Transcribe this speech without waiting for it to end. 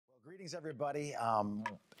Greetings, everybody.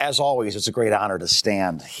 As always, it's a great honor to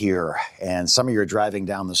stand here. And some of you are driving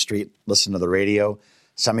down the street, listening to the radio.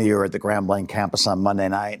 Some of you are at the Grand Blanc campus on Monday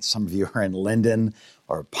night. Some of you are in Linden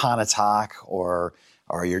or Pontotoc, or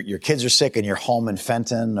your kids are sick and you're home in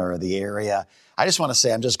Fenton or the area. I just want to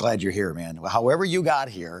say I'm just glad you're here, man. However you got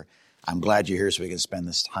here, I'm glad you're here so we can spend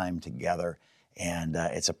this time together. And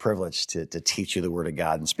it's a privilege to teach you the Word of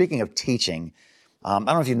God. And speaking of teaching, I don't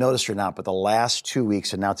know if you noticed or not, but the last 2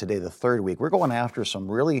 weeks and now today, the third week, we're going after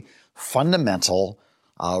some really fundamental,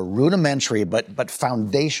 rudimentary, but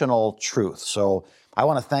foundational truth. So I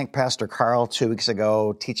want to thank Pastor Carl 2 weeks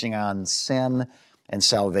ago, teaching on sin and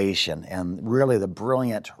salvation, and really the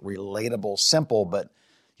brilliant, relatable, simple, but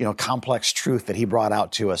complex truth that he brought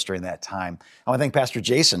out to us during that time. I want to thank Pastor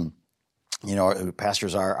Jason, who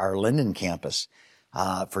pastors our Linden campus,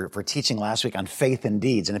 for teaching last week on faith and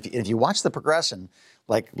deeds. And if you watch the progression,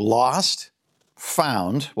 like lost,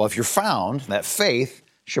 found, well, if you're found, that faith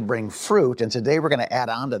should bring fruit. And today we're going to add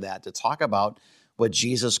on to that to talk about what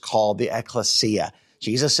Jesus called the ecclesia.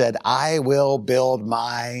 Jesus said, I will build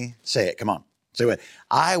my, say it, come on, say it.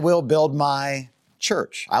 I will build my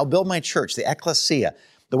church. I'll build my church, the ecclesia.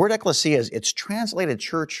 The word ecclesia it's translated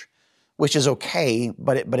church, which is okay,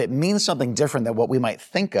 but it means something different than what we might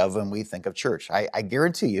think of when we think of church. I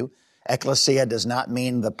guarantee you, ecclesia does not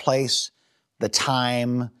mean the place, the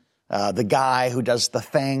time, the guy who does the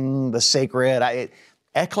thing, the sacred.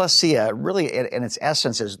 Ecclesia, really, in its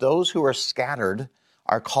essence, is those who are scattered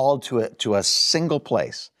are called to a single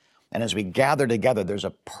place. And as we gather together, there's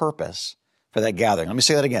a purpose for that gathering. Let me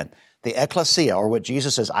say that again. The ecclesia, or what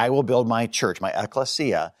Jesus says, I will build my church, my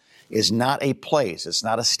ecclesia, is not a place. It's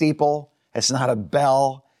not a steeple. It's not a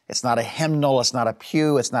bell. It's not a hymnal. It's not a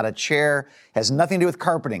pew. It's not a chair. It has nothing to do with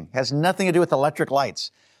carpeting. It has nothing to do with electric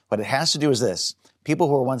lights. What it has to do is this: people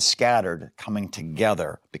who were once scattered coming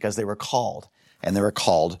together because they were called, and they were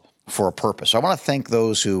called for a purpose. So I want to thank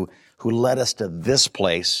those who led us to this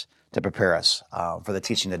place to prepare us for the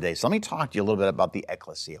teaching today. So let me talk to you a little bit about the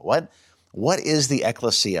ecclesia. What is the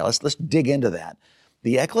ecclesia? Let's dig into that.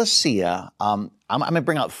 The ecclesia, I'm going to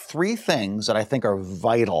bring out three things that I think are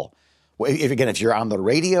vital. If you're on the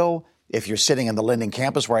radio, if you're sitting in the Linden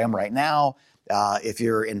campus where I am right now, if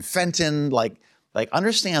you're in Fenton, like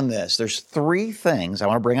understand this. There's three things I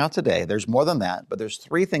want to bring out today. There's more than that, but there's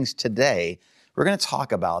three things today we're going to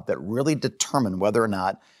talk about that really determine whether or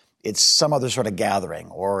not it's some other sort of gathering,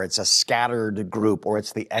 or it's a scattered group, or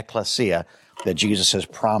it's the ecclesia that Jesus has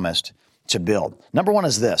promised to build. Number one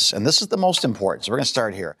is this, and this is the most important. So we're going to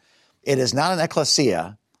start here. It is not an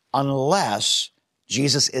ecclesia unless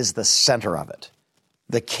Jesus is the center of it,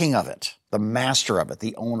 the king of it, the master of it,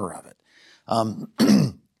 the owner of it.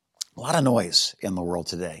 A lot of noise in the world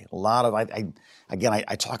today. A lot of,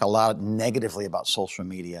 I talk a lot negatively about social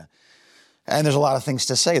media. And there's a lot of things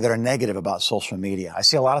to say that are negative about social media. I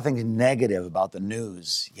see a lot of things negative about the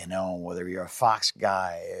news, whether you're a Fox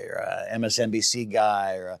guy or a MSNBC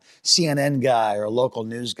guy or a CNN guy or a local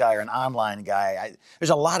news guy or an online guy. There's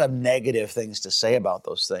a lot of negative things to say about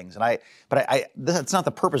those things. But that's not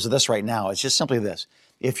the purpose of this right now. It's just simply this.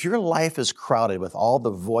 If your life is crowded with all the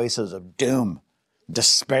voices of doom,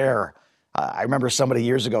 despair, I remember somebody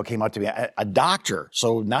years ago came up to me, a doctor,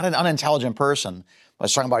 so not an unintelligent person. I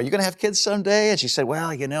was talking about, are you going to have kids someday? And she said, well,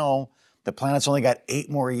 the planet's only got 8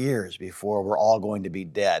 more years before we're all going to be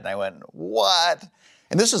dead. And I went, what?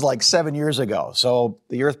 And this is like 7 years ago. So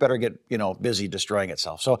the earth better get, busy destroying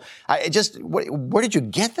itself. So where did you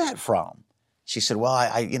get that from? She said,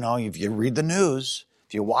 well, if you read the news,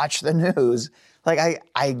 if you watch the news,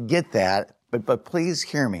 I get that. But please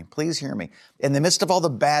hear me. Please hear me. In the midst of all the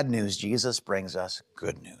bad news, Jesus brings us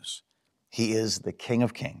good news. He is the King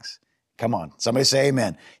of Kings. Come on, somebody say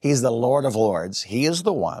amen. He's the Lord of Lords. He is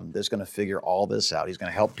the one that's going to figure all this out. He's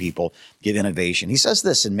going to help people get innovation. He says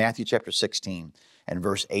this in Matthew chapter 16 and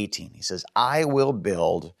verse 18. He says, I will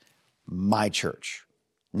build my church.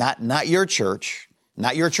 Not your church.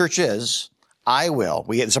 Not your church is. I will.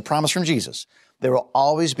 It's a promise from Jesus. There will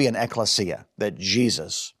always be an ecclesia that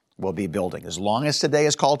Jesus will be building. As long as today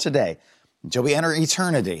is called today, until we enter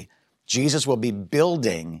eternity, Jesus will be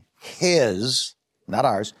building his, not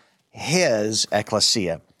ours, his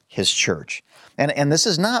ecclesia, his church. And this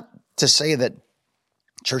is not to say that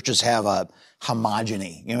churches have a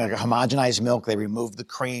homogeny, like a homogenized milk. They remove the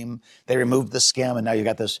cream, they remove the skim, and now you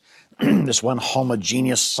got this, this one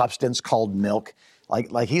homogeneous substance called milk.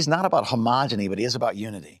 Like he's not about homogeny, but he is about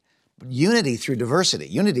unity. Unity through diversity.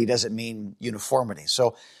 Unity doesn't mean uniformity.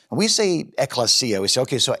 So when we say ecclesia, we say,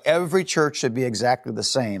 okay, so every church should be exactly the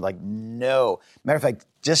same. No. Matter of fact,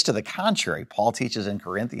 just to the contrary, Paul teaches in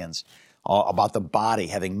Corinthians, about the body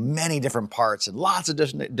having many different parts and lots of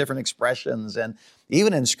different expressions. And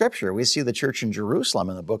even in Scripture, we see the church in Jerusalem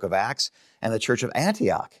in the book of Acts and the church of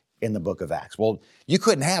Antioch in the book of Acts. Well, you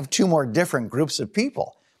couldn't have two more different groups of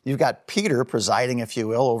people. You've got Peter presiding, if you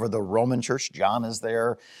will, over the Roman church. John is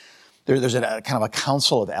there. There's a kind of a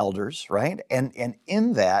council of elders, right? And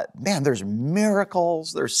in that, man, there's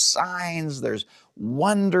miracles, there's signs, there's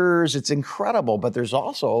wonders. It's incredible. But there's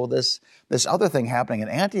also this other thing happening in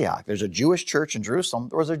Antioch. There's a Jewish church in Jerusalem.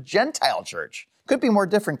 There was a Gentile church. Could be more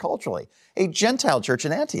different culturally. A Gentile church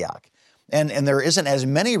in Antioch. And there isn't as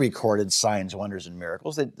many recorded signs, wonders, and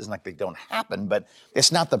miracles. It's not like they don't happen, but it's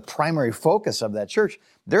not the primary focus of that church.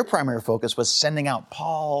 Their primary focus was sending out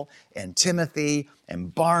Paul and Timothy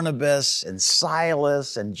and Barnabas and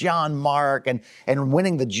Silas and John Mark and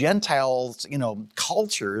winning the Gentiles,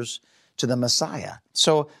 cultures to the Messiah.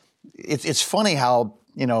 So it's funny how,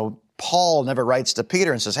 Paul never writes to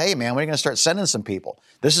Peter and says, hey, man, when are you going to start sending some people?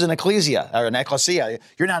 This is an ecclesia or an ecclesia.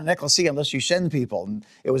 You're not an ecclesia unless you send people. And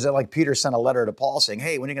it was like Peter sent a letter to Paul saying,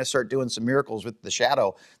 hey, when are you going to start doing some miracles with the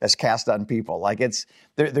shadow that's cast on people? Like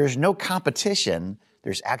there's no competition.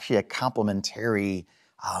 There's actually a complementary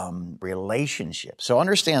relationship. So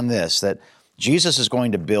understand this, that Jesus is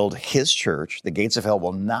going to build his church. The gates of hell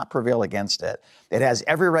will not prevail against it. It has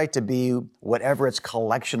every right to be whatever its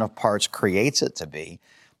collection of parts creates it to be.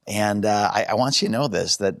 And I want you to know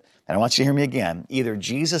this, and I want you to hear me again, either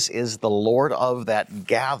Jesus is the Lord of that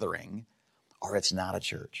gathering or it's not a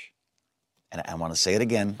church. And I want to say it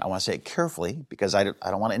again. I want to say it carefully because I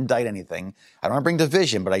don't want to indict anything. I don't want to bring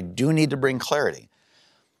division, but I do need to bring clarity.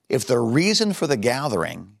 If the reason for the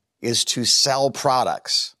gathering is to sell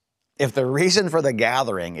products, if the reason for the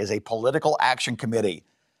gathering is a political action committee,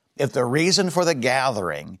 if the reason for the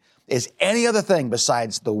gathering is any other thing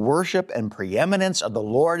besides the worship and preeminence of the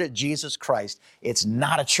Lord Jesus Christ, it's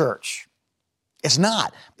not a church. It's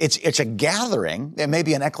not. It's a gathering. It may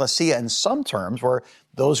be an ecclesia in some terms where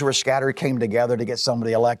those who are scattered came together to get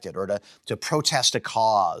somebody elected or to protest a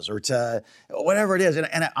cause or to whatever it is.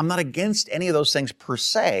 And I'm not against any of those things per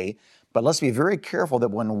se, but let's be very careful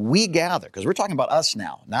that when we gather, because we're talking about us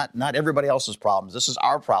now, not everybody else's problems. This is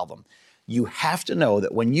our problem. You have to know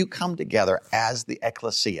that when you come together as the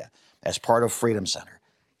ecclesia, as part of Freedom Center,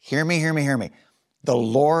 hear me. The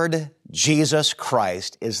Lord Jesus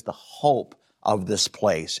Christ is the hope of this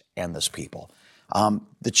place and this people.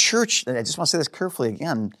 The church, and I just want to say this carefully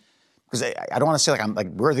again, because I don't want to say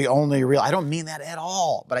we're the only real, I don't mean that at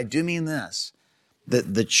all, but I do mean this.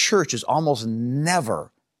 The church is almost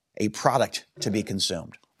never a product to be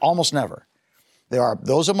consumed. Almost never. There are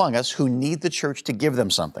those among us who need the church to give them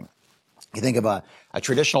something. You think of a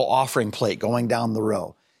traditional offering plate going down the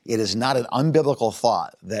row. It is not an unbiblical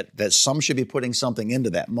thought that some should be putting something into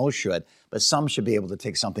that. Most should, but some should be able to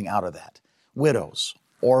take something out of that. Widows,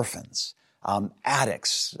 orphans,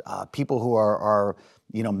 addicts, people who are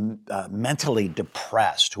mentally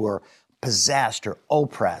depressed, who are possessed or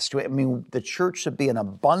oppressed. I mean, the church should be an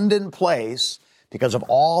abundant place because of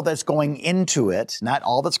all that's going into it, not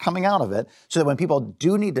all that's coming out of it, so that when people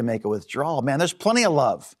do need to make a withdrawal, man, there's plenty of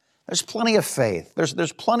love. There's plenty of faith.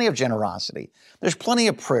 There's plenty of generosity. There's plenty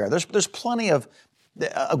of prayer. There's plenty of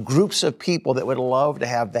groups of people that would love to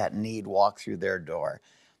have that need walk through their door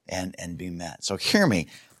and be met. So hear me.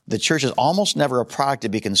 The church is almost never a product to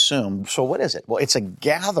be consumed. So what is it? Well, it's a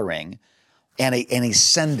gathering and a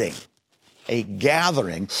sending. A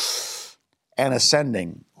gathering and a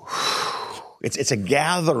sending. It's a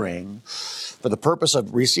gathering for the purpose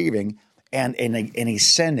of receiving and a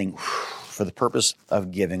sending for the purpose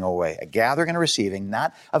of giving away. A gathering and a receiving,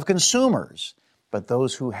 not of consumers, but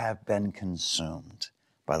those who have been consumed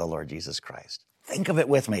by the Lord Jesus Christ. Think of it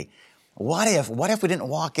with me. What if we didn't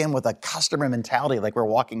walk in with a customer mentality like we're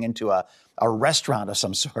walking into a restaurant of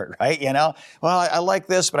some sort, right? Well, I like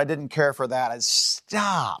this, but I didn't care for that. I'd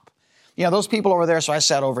stop. Those people over there, so I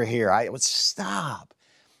sat over here. I would stop.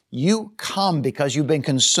 You come because you've been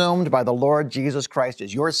consumed by the Lord Jesus Christ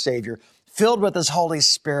as your Savior, filled with His Holy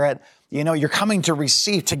Spirit. You're coming to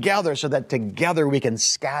receive together so that together we can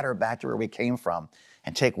scatter back to where we came from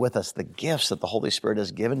and take with us the gifts that the Holy Spirit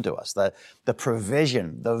has given to us, the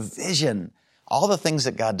provision, the vision, all the things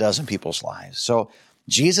that God does in people's lives. So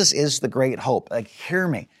Jesus is the great hope. Hear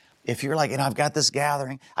me. If you're I've got this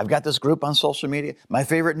gathering, I've got this group on social media, my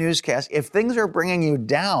favorite newscast, if things are bringing you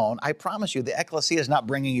down, I promise you, the ecclesia is not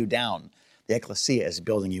bringing you down. The ecclesia is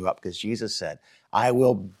building you up because Jesus said, I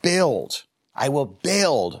will build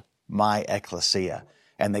my ecclesia.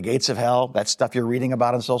 And the gates of hell, that stuff you're reading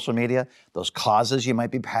about on social media, those causes you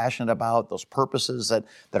might be passionate about, those purposes that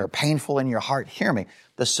are painful in your heart, hear me.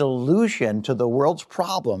 The solution to the world's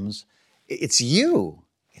problems It's you.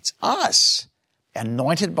 It's us,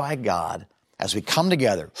 anointed by God as we come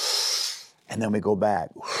together, and then we go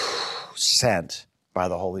back, sent by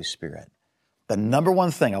the Holy Spirit. The number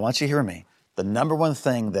one thing, I want you to hear me, the number one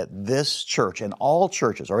thing that this church and all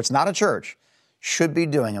churches, or it's not a church, should be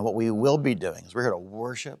doing and what we will be doing is we're here to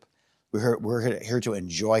worship. We're here to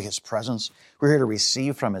enjoy his presence. We're here to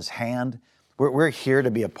receive from his hand. We're here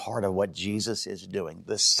to be a part of what Jesus is doing,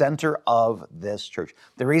 the center of this church.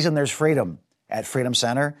 The reason there's freedom at Freedom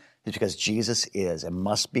Center is because Jesus is and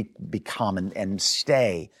must become and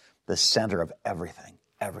stay the center of everything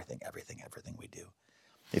we do.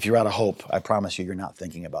 If you're out of hope, I promise you're not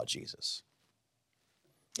thinking about Jesus.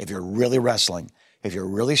 If you're really wrestling, if you're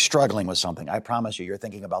really struggling with something, I promise you're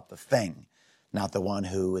thinking about the thing, not the one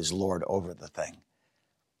who is Lord over the thing.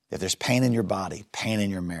 If there's pain in your body, pain in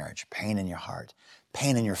your marriage, pain in your heart,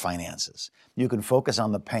 pain in your finances, you can focus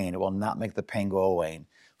on the pain. It will not make the pain go away.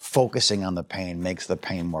 Focusing on the pain makes the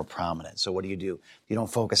pain more prominent. So what do? You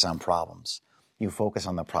don't focus on problems. You focus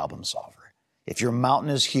on the problem solver. If your mountain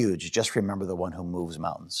is huge, just remember the one who moves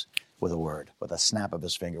mountains with a word, with a snap of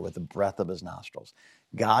his finger, with the breath of his nostrils.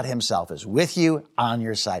 God himself is with you, on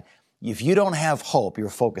your side. If you don't have hope, you're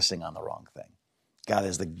focusing on the wrong thing. God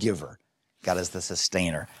is the giver. God is the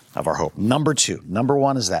sustainer of our hope. Number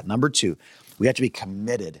one is that. Number two, we have to be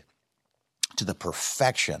committed to the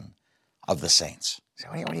perfection of the saints. So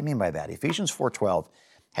what do you mean by that? Ephesians 4:12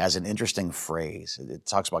 has an interesting phrase. It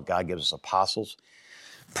talks about God gives us apostles,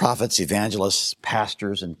 prophets, evangelists,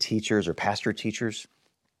 pastors, and teachers, or pastor teachers.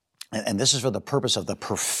 And this is for the purpose of the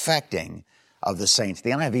perfecting of the saints. The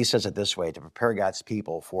NIV says it this way: to prepare God's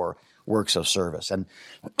people for works of service. And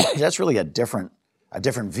that's really a different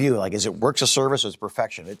view. Like, is it works of service or is it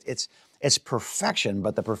perfection? It's perfection,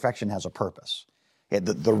 but the perfection has a purpose.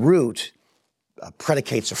 The root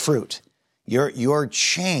predicates a fruit. Your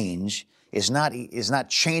change is not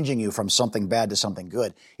changing you from something bad to something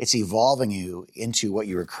good. It's evolving you into what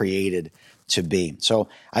you were created to be. So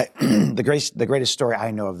the greatest story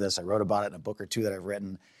I know of this, I wrote about it in a book or two that I've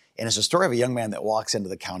written, and it's a story of a young man that walks into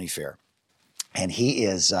the county fair, and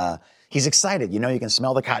he's excited. You can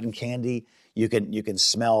smell the cotton candy. You can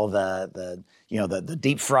smell the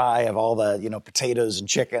deep fry of all the potatoes and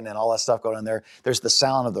chicken and all that stuff going on there. There's the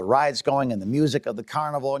sound of the rides going and the music of the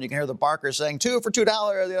carnival, and you can hear the barker saying $2 for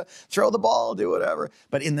 $2, throw the ball, do whatever.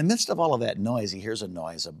 But in the midst of all of that noise, he hears a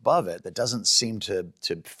noise above it that doesn't seem to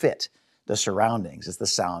fit the surroundings. It's the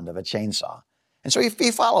sound of a chainsaw. And so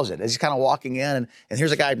he follows it as he's kind of walking in, and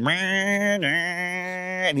here's a guy,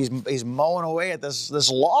 and he's mowing away at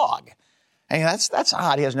this log. And that's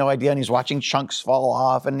odd. He has no idea, and he's watching chunks fall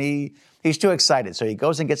off, and he's too excited. So he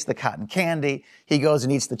goes and gets the cotton candy. He goes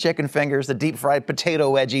and eats the chicken fingers, the deep fried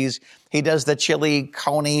potato wedgies. He does the chili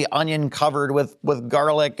coney, onion covered with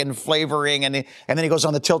garlic and flavoring, and then he goes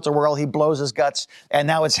on the tilt-a-whirl. He blows his guts, and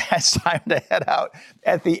now it's time to head out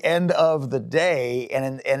at the end of the day.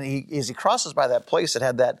 And as he crosses by that place that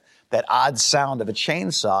had that odd sound of a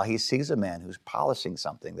chainsaw, he sees a man who's polishing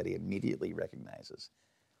something that he immediately recognizes.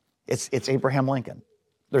 It's Abraham Lincoln.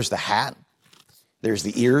 There's the hat. There's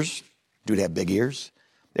the ears. Dude had big ears.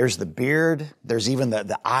 There's the beard. There's even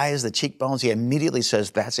the eyes, the cheekbones. He immediately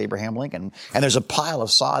says, that's Abraham Lincoln. And there's a pile of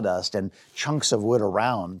sawdust and chunks of wood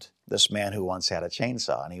around this man who once had a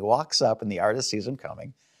chainsaw. And he walks up, and the artist sees him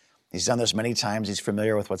coming. He's done this many times. He's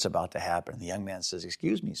familiar with what's about to happen. The young man says,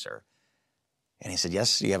 excuse me, sir. And he said,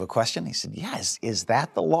 yes, do you have a question? He said, yes, is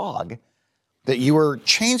that the log that you were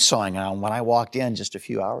chainsawing on when I walked in just a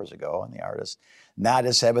few hours ago? And the artist nodded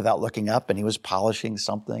his head without looking up, and he was polishing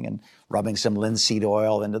something and rubbing some linseed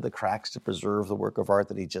oil into the cracks to preserve the work of art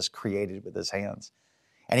that he just created with his hands.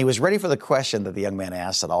 And he was ready for the question that the young man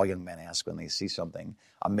asked, that all young men ask when they see something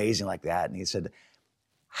amazing like that. And he said,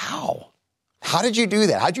 how? How did you do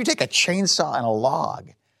that? How did you take a chainsaw and a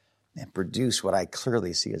log and produce what I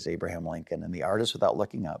clearly see as Abraham Lincoln? And the artist, without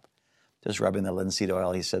looking up, just rubbing the linseed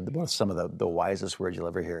oil, he said, some of the wisest words you'll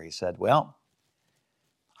ever hear. He said, well,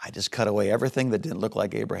 I just cut away everything that didn't look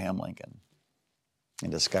like Abraham Lincoln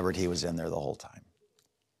and discovered he was in there the whole time.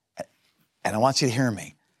 And I want you to hear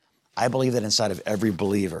me. I believe that inside of every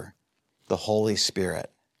believer, the Holy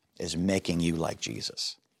Spirit is making you like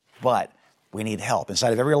Jesus. But we need help.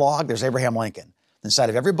 Inside of every log, there's Abraham Lincoln.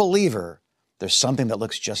 Inside of every believer, there's something that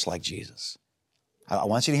looks just like Jesus. I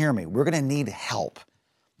want you to hear me. We're going to need help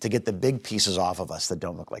to get the big pieces off of us that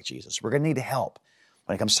don't look like Jesus. We're going to need help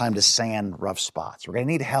when it comes time to sand rough spots. We're going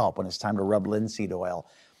to need help when it's time to rub linseed oil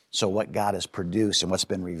so what God has produced and what's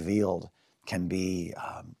been revealed can be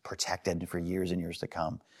protected for years and years to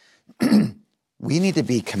come. We need to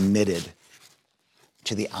be committed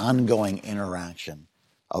to the ongoing interaction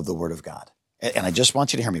of the word of God. And I just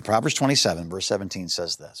want you to hear me. Proverbs 27, verse 17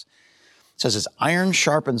 says this. It says, as iron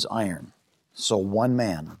sharpens iron, so one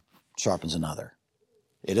man sharpens another.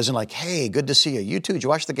 It isn't like, hey, good to see you. You too, did you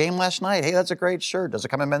watch the game last night? Hey, that's a great shirt. Does it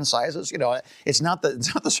come in men's sizes? It's not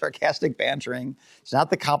the sarcastic bantering. It's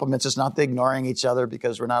not the compliments. It's not the ignoring each other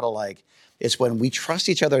because we're not alike. It's when we trust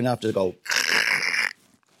each other enough to go,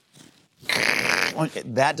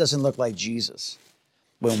 that doesn't look like Jesus.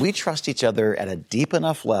 When we trust each other at a deep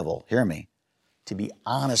enough level, hear me, to be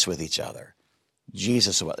honest with each other,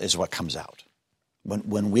 Jesus is what comes out.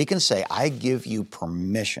 When we can say, I give you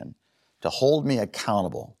permission to hold me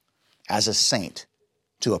accountable as a saint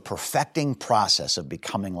to a perfecting process of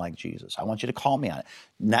becoming like Jesus. I want you to call me on it.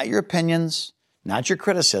 Not your opinions, not your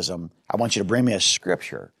criticism. I want you to bring me a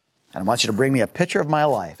scripture, and I want you to bring me a picture of my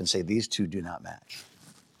life and say, these two do not match.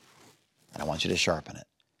 And I want you to sharpen it.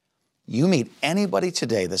 You meet anybody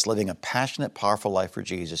today that's living a passionate, powerful life for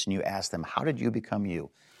Jesus, and you ask them, how did you become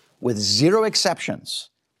you? With zero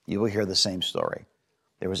exceptions, you will hear the same story.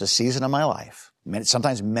 There was a season of my life,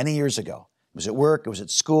 sometimes many years ago. It was at work, it was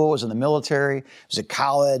at school, it was in the military, it was at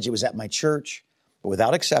college, it was at my church. But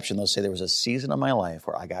without exception, they'll say there was a season of my life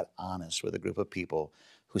where I got honest with a group of people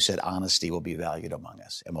who said honesty will be valued among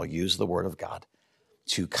us. And we'll use the word of God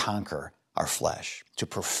to conquer our flesh, to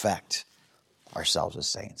perfect ourselves as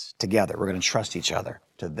saints. Together, we're going to trust each other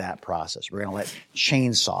to that process. We're going to let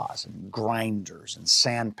chainsaws and grinders and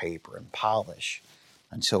sandpaper and polish.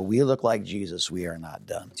 Until we look like Jesus, we are not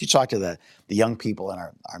done. You talk to the young people in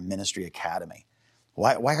our ministry academy.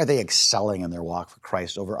 Why are they excelling in their walk for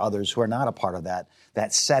Christ over others who are not a part of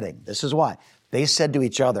that setting? This is why. They said to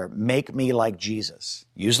each other, make me like Jesus.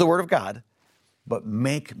 Use the word of God, but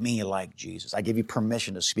make me like Jesus. I give you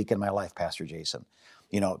permission to speak in my life, Pastor Jason.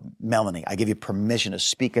 Melanie, I give you permission to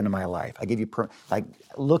speak into my life. I give you,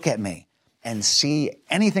 look at me and see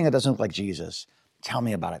anything that doesn't look like Jesus. Tell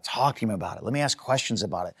me about it. Talk to me about it. Let me ask questions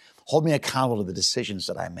about it. Hold me accountable to the decisions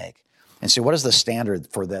that I make. And so what is the standard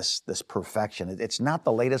for this perfection? It's not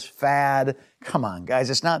the latest fad. Come on,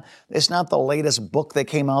 guys. It's not the latest book that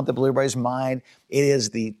came out that blew everybody's mind. It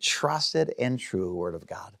is the trusted and true word of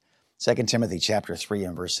God. 2 Timothy chapter 3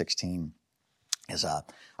 and verse 16 is a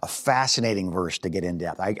fascinating verse to get in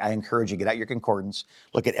depth. I encourage you, get out your concordance,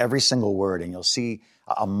 look at every single word, and you'll see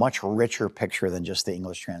a much richer picture than just the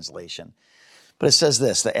English translation. But it says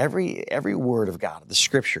this, that every word of God, the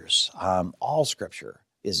scriptures, all scripture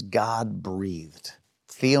is God-breathed.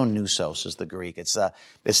 Theonusos is the Greek.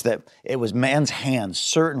 It was man's hand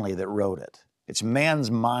certainly that wrote it. It's man's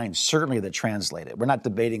mind certainly that translated it. We're not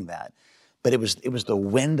debating that. But it was the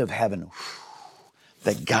wind of heaven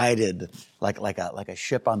that guided like a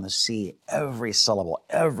ship on the sea, every syllable,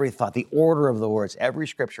 every thought, the order of the words, every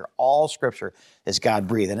scripture, all scripture is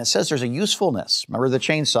God-breathed. And it says there's a usefulness. Remember the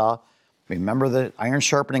chainsaw? Remember the iron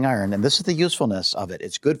sharpening iron, and this is the usefulness of it.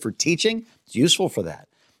 It's good for teaching. It's useful for that.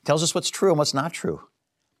 It tells us what's true and what's not true.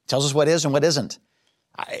 It tells us what is and what isn't.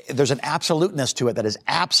 There's an absoluteness to it that is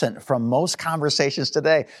absent from most conversations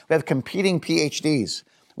today. We have competing PhDs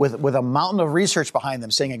with a mountain of research behind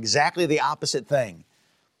them saying exactly the opposite thing.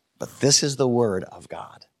 But this is the word of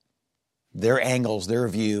God. Their angles, their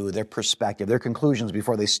view, their perspective, their conclusions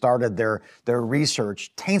before they started their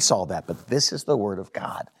research taints all that. But this is the word of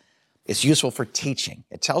God. It's useful for teaching.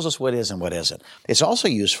 It tells us what is and what isn't. It's also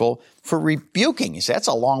useful for rebuking. You say, that's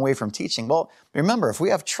a long way from teaching. Well, remember, if we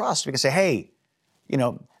have trust, we can say, hey,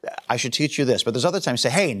 I should teach you this. But there's other times say,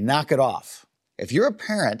 hey, knock it off. If you're a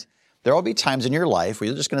parent, there will be times in your life where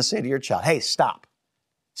you're just going to say to your child, hey, stop.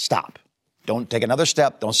 Stop. Don't take another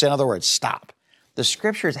step. Don't say another word. Stop. The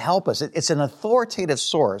scriptures help us. It's an authoritative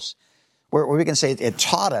source where we can say it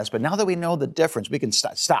taught us, but now that we know the difference, we can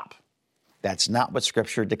stop. That's not what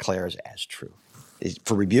Scripture declares as true.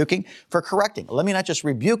 For rebuking, for correcting. Let me not just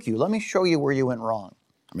rebuke you. Let me show you where you went wrong.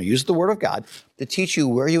 I'm going to use the Word of God to teach you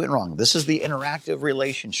where you went wrong. This is the interactive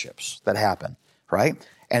relationships that happen, right?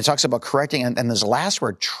 And it talks about correcting, and this last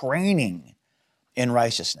word, training in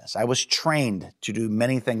righteousness. I was trained to do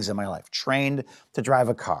many things in my life. Trained to drive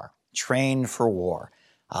a car. Trained for war.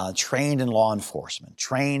 Trained in law enforcement.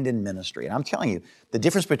 Trained in ministry. And I'm telling you, the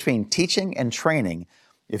difference between teaching and training,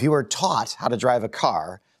 if you were taught how to drive a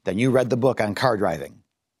car, then you read the book on car driving.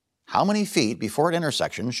 How many feet before an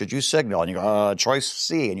intersection should you signal? And you go, choice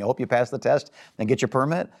C, and you hope you pass the test and get your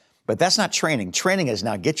permit. But that's not training. Training is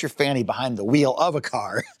now get your fanny behind the wheel of a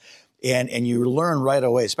car and you learn right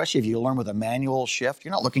away, especially if you learn with a manual shift.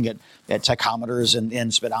 You're not looking at tachometers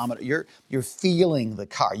and speedometer. You're feeling the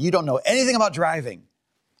car. You don't know anything about driving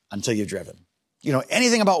until you've driven. You know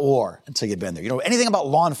anything about war until you've been there. You know anything about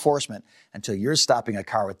law enforcement until you're stopping a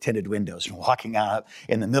car with tinted windows and walking out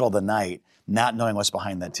in the middle of the night, not knowing what's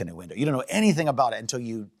behind that tinted window. You don't know anything about it until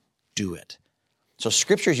you do it. So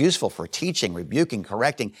Scripture is useful for teaching, rebuking,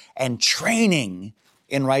 correcting, and training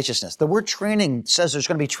in righteousness. The word training says there's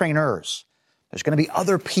going to be trainers. There's going to be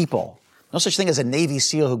other people. No such thing as a Navy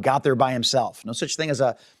SEAL who got there by himself. No such thing as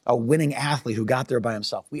a winning athlete who got there by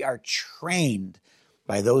himself. We are trained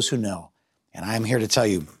by those who know. And I'm here to tell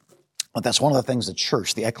you that that's one of the things the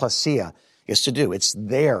church, the ecclesia, is to do. It's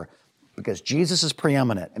there because Jesus is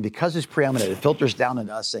preeminent. And because he's preeminent, it filters down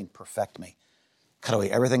into us saying, perfect me. Cut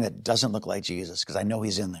away everything that doesn't look like Jesus because I know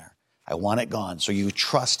he's in there. I want it gone. So you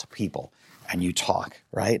trust people and you talk,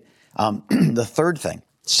 right? The third thing,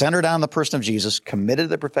 centered on the person of Jesus, committed to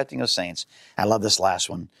the perfecting of saints. I love this last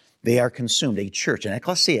one. They are consumed. A church, an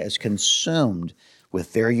ecclesia is consumed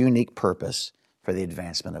with their unique purpose for the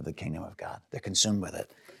advancement of the kingdom of God. They're consumed with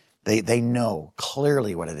it. They know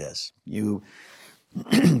clearly what it is. You,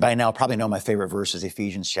 by now, probably know my favorite verse is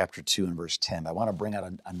Ephesians chapter 2 and verse 10. But I want to bring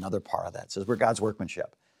out another part of that. It says, we're God's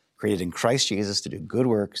workmanship, created in Christ Jesus to do good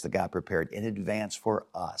works that God prepared in advance for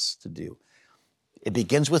us to do. It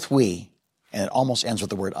begins with we, and it almost ends with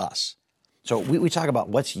the word us. So we talk about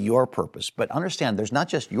what's your purpose, but understand there's not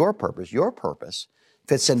just your purpose. Your purpose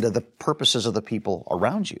fits into the purposes of the people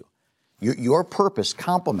around you. Your purpose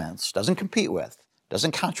complements, doesn't compete with,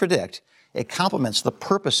 doesn't contradict. It complements the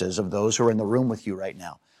purposes of those who are in the room with you right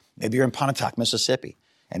now. Maybe you're in Pontotoc, Mississippi,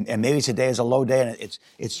 and maybe today is a low day and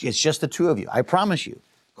it's just the two of you. I promise you,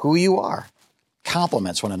 who you are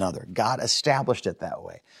complements one another. God established it that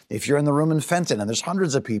way. If you're in the room in Fenton and there's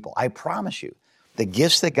hundreds of people, I promise you, the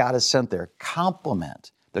gifts that God has sent there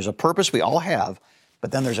complement. There's a purpose we all have,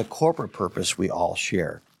 but then there's a corporate purpose we all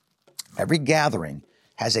share. Every gathering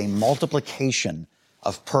has a multiplication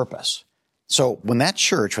of purpose. So when that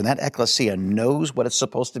church, when that ecclesia knows what it's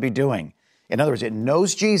supposed to be doing, in other words, it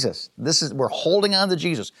knows Jesus. We're holding on to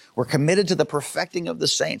Jesus. We're committed to the perfecting of the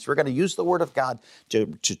saints. We're going to use the word of God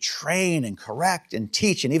to train and correct and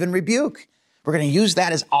teach and even rebuke. We're going to use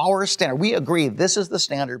that as our standard. We agree this is the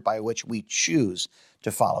standard by which we choose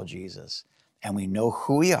to follow Jesus. And we know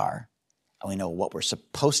who we are and we know what we're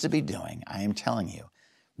supposed to be doing. I am telling you,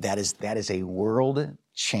 that is a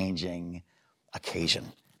world-changing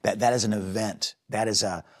occasion. That is an event. That is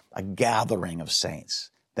a gathering of saints.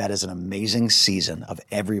 That is an amazing season of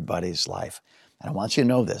everybody's life. And I want you to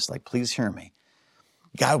know this, please hear me.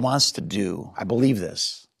 God wants to do, I believe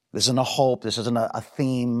this. This isn't a hope. This isn't a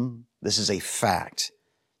theme. This is a fact.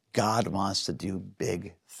 God wants to do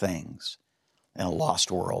big things in a lost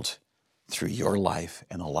world through your life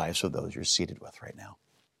and the lives of those you're seated with right now.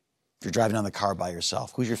 If you're driving down the car by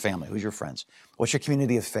yourself, who's your family? Who's your friends? What's your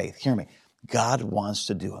community of faith? Hear me. God wants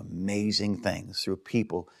to do amazing things through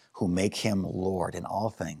people who make him Lord in all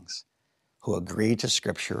things, who agree to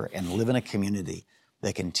Scripture and live in a community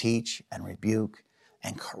that can teach and rebuke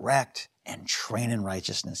and correct and train in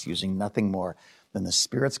righteousness using nothing more than the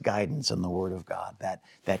Spirit's guidance and the Word of God,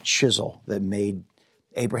 that chisel that made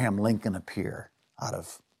Abraham Lincoln appear out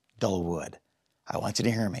of dull wood. I want you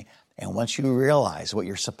to hear me. And once you realize what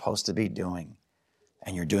you're supposed to be doing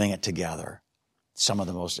and you're doing it together, some of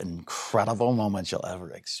the most incredible moments you'll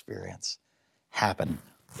ever experience happen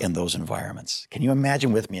in those environments. Can you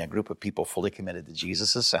imagine with me a group of people fully committed to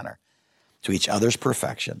Jesus' center, to each other's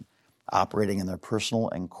perfection, operating in their personal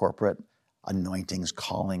and corporate anointings,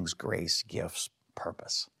 callings, grace, gifts,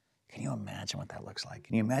 purpose? Can you imagine what that looks like?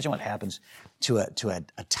 Can you imagine what happens to a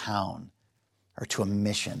town or to a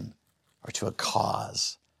mission or to a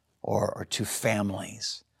cause or to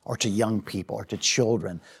families or to young people or to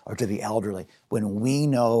children or to the elderly? When we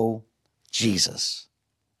know Jesus,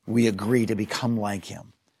 we agree to become like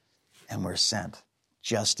him, and we're sent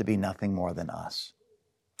just to be nothing more than us.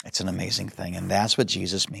 It's an amazing thing, and that's what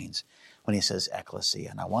Jesus means when he says ecclesia.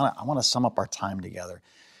 And I want to sum up our time together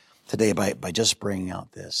today by just bringing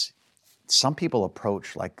out this. Some people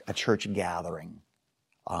approach like a church gathering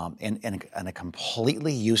in a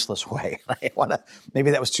completely useless way.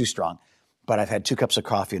 Maybe that was too strong, but I've had 2 cups of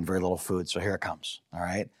coffee and very little food, so here it comes, all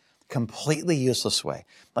right? Completely useless way.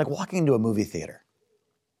 Like walking into a movie theater.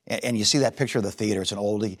 And you see that picture of the theater. It's an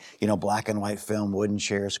old, black and white film, wooden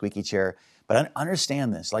chair, squeaky chair. But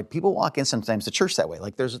understand this. Like people walk in sometimes to church that way.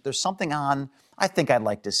 Like there's something on I think I'd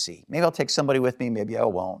like to see. Maybe I'll take somebody with me. Maybe I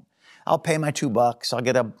won't. I'll pay my $2. I'll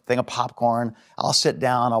get a thing of popcorn. I'll sit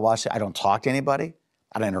down. I'll watch it. I don't talk to anybody.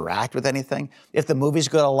 I don't interact with anything. If the movie's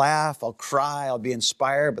going to laugh, I'll cry. I'll be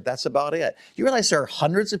inspired. But that's about it. You realize there are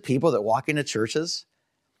hundreds of people that walk into churches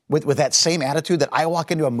with that same attitude that I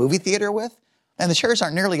walk into a movie theater with? And the chairs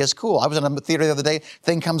aren't nearly as cool. I was in a theater the other day,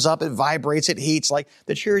 thing comes up, it vibrates, it heats. Like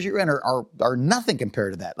the chairs you're in are nothing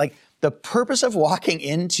compared to that. Like the purpose of walking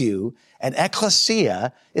into an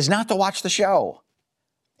ecclesia is not to watch the show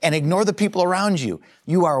and ignore the people around you.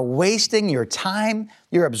 You are wasting your time.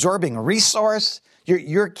 You're absorbing resource.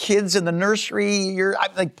 Your kids in the nursery,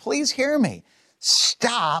 please hear me.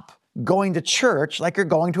 Stop going to church like you're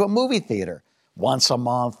going to a movie theater once a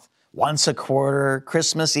month, once a quarter,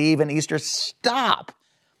 Christmas Eve and Easter. Stop.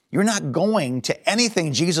 You're not going to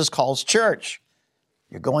anything Jesus calls church.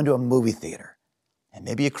 You're going to a movie theater. And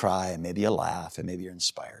maybe you cry, and maybe you laugh, and maybe you're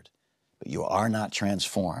inspired. But you are not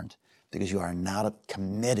transformed because you are not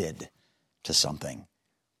committed to something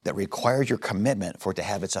that requires your commitment for it to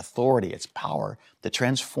have its authority, its power to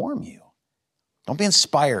transform you. Don't be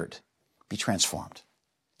inspired. Be transformed.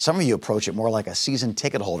 Some of you approach it more like a season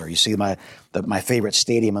ticket holder. You see my favorite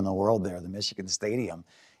stadium in the world there, the Michigan Stadium.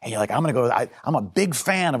 And you're like, I'm going to go. I'm a big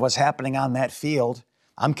fan of what's happening on that field.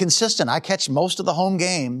 I'm consistent. I catch most of the home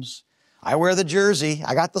games. I wear the jersey.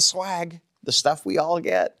 I got the swag, the stuff we all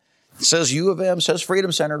get. It says U of M, says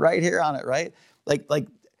Freedom Center right here on it, right? Like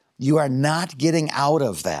you are not getting out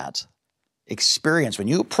of that experience. When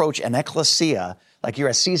you approach an ecclesia, like you're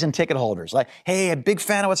a season ticket holder, like, hey, a big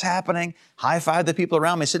fan of what's happening. High five the people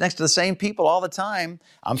around me. Sit next to the same people all the time.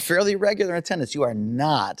 I'm fairly regular in attendance. You are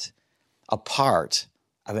not a part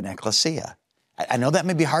of an ecclesia. I know that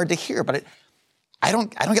may be hard to hear, but I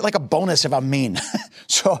don't get like a bonus if I'm mean.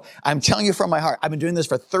 So I'm telling you from my heart, I've been doing this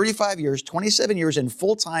for 35 years, 27 years in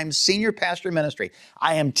full-time senior pastor ministry.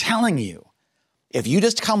 I am telling you, if you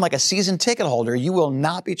just come like a season ticket holder, you will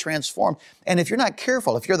not be transformed. And if you're not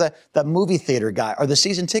careful, if you're the movie theater guy or the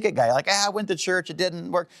season ticket guy, like, I went to church, it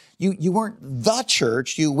didn't work. You weren't the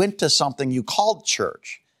church, you went to something you called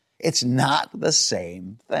church. It's not the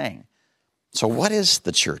same thing. So what is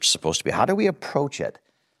the church supposed to be? How do we approach it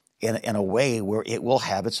in a way where it will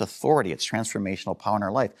have its authority, its transformational power in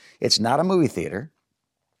our life? It's not a movie theater.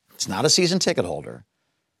 It's not a season ticket holder.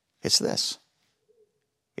 It's this.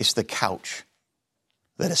 It's the couch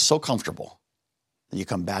that is so comfortable that you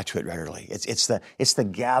come back to it regularly. It's the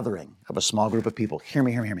gathering of a small group of people. Hear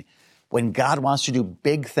me. When God wants to do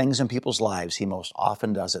big things in people's lives, he most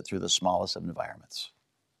often does it through the smallest of environments.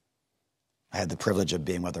 I had the privilege of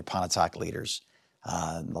being with our Pontotoc leaders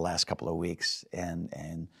the last couple of weeks.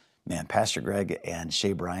 And man, Pastor Greg and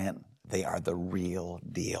Shay Bryant, they are the real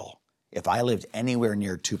deal. If I lived anywhere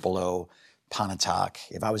near Tupelo, Pontotoc,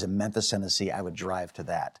 if I was in Memphis, Tennessee, I would drive to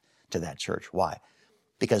that church. Why?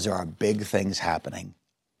 Because there are big things happening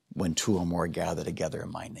when two or more gather together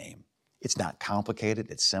in my name. It's not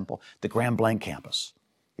complicated. It's simple. The Grand Blanc campus,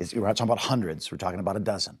 we're not talking about hundreds. We're talking about a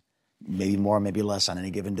dozen, maybe more, maybe less on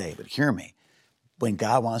any given day. But hear me. When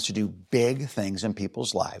God wants to do big things in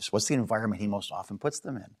people's lives, what's the environment he most often puts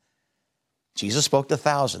them in? Jesus spoke to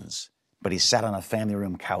thousands, but he sat on a family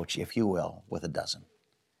room couch, if you will, with a dozen.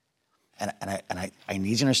 And I need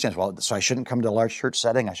you to understand, well, so I shouldn't come to a large church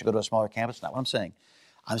setting. I should go to a smaller campus. Not what I'm saying.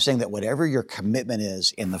 I'm saying that whatever your commitment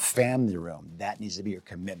is in the family room, that needs to be your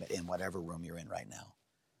commitment in whatever room you're in right now.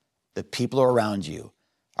 The people around you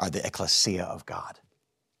are the ecclesia of God.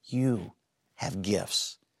 You have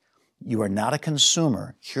gifts. You are not a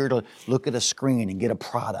consumer here to look at a screen and get a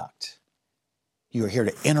product. You are here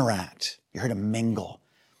to interact. You're here to mingle.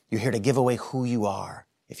 You're here to give away who you are.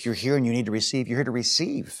 If you're here and you need to receive, you're here to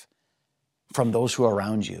receive from those who are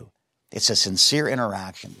around you. It's a sincere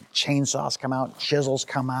interaction. Chainsaws come out, chisels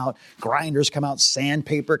come out, grinders come out,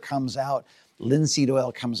 sandpaper comes out, linseed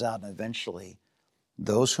oil comes out, and eventually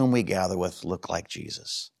those whom we gather with look like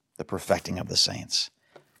Jesus, the perfecting of the saints.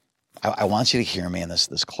 I want you to hear me in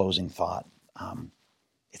this closing thought.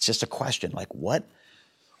 It's just a question, like what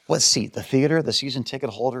seat, the theater, the season ticket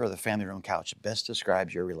holder, or the family room couch best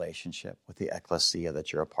describes your relationship with the ecclesia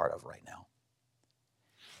that you're a part of right now?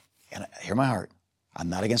 And hear my heart. I'm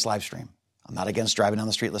not against live stream. I'm not against driving down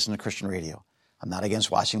the street listening to Christian radio. I'm not against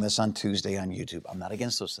watching this on Tuesday on YouTube. I'm not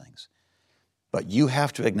against those things. But you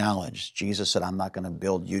have to acknowledge, Jesus said, I'm not going to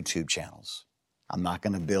build YouTube channels. I'm not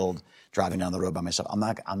going to build driving down the road by myself.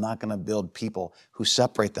 I'm not going to build people who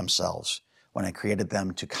separate themselves when I created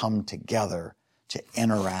them to come together, to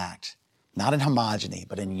interact, not in homogeny,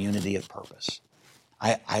 but in unity of purpose.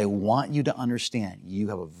 I want you to understand you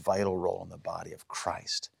have a vital role in the body of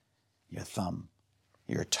Christ. Your thumb,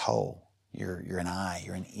 your toe, you're an eye,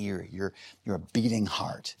 you're an ear, you're a beating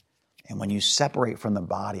heart. And when you separate from the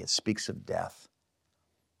body, it speaks of death.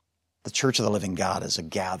 The church of the living God is a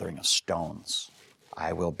gathering of stones.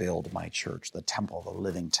 I will build my church, the temple, the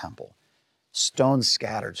living temple. Stones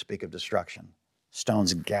scattered speak of destruction.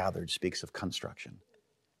 Stones gathered speaks of construction.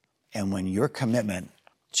 And when your commitment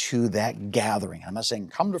to that gathering, I'm not saying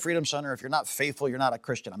come to Freedom Center. If you're not faithful, you're not a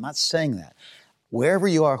Christian. I'm not saying that. Wherever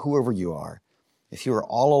you are, whoever you are, if you are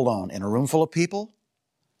all alone in a room full of people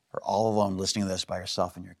or all alone listening to this by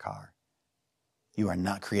yourself in your car, you are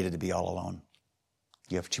not created to be all alone.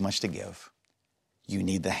 You have too much to give. You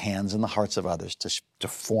need the hands and the hearts of others to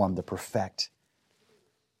form, to perfect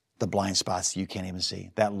the blind spots that you can't even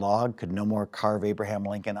see. That log could no more carve Abraham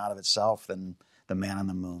Lincoln out of itself than the man on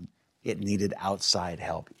the moon. It needed outside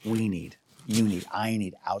help. We need, you need, I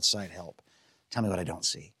need outside help. Tell me what I don't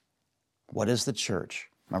see. What is the church?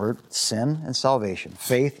 Remember, sin and salvation,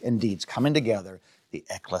 faith and deeds coming together, the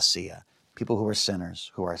ecclesia, people who are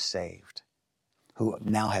sinners, who are saved, who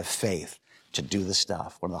now have faith to do the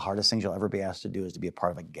stuff. One of the hardest things you'll ever be asked to do is to be a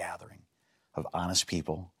part of a gathering of honest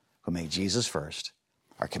people who make Jesus first,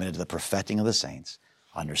 are committed to the perfecting of the saints,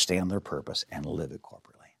 understand their purpose, and live it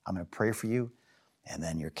corporately. I'm going to pray for you, and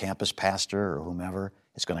then your campus pastor or whomever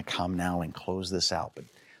is going to come now and close this out. But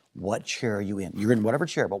what chair are you in? You're in whatever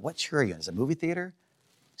chair, but what chair are you in? Is it a movie theater?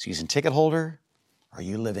 Season ticket holder? Or are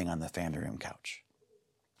you living on the family room couch?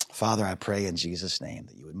 Father, I pray in Jesus' name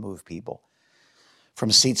that you would move people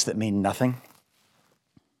from seats that mean nothing.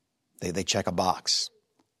 They check a box,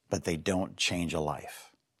 but they don't change a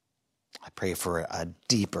life. I pray for a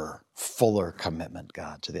deeper, fuller commitment,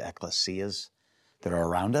 God, to the ecclesias that are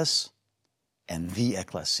around us and the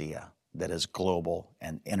ecclesia that is global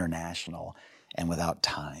and international and without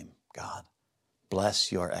time, God.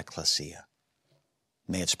 Bless your ecclesia.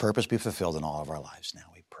 May its purpose be fulfilled in all of our lives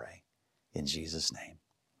now, we pray. In Jesus' name,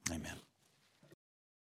 amen.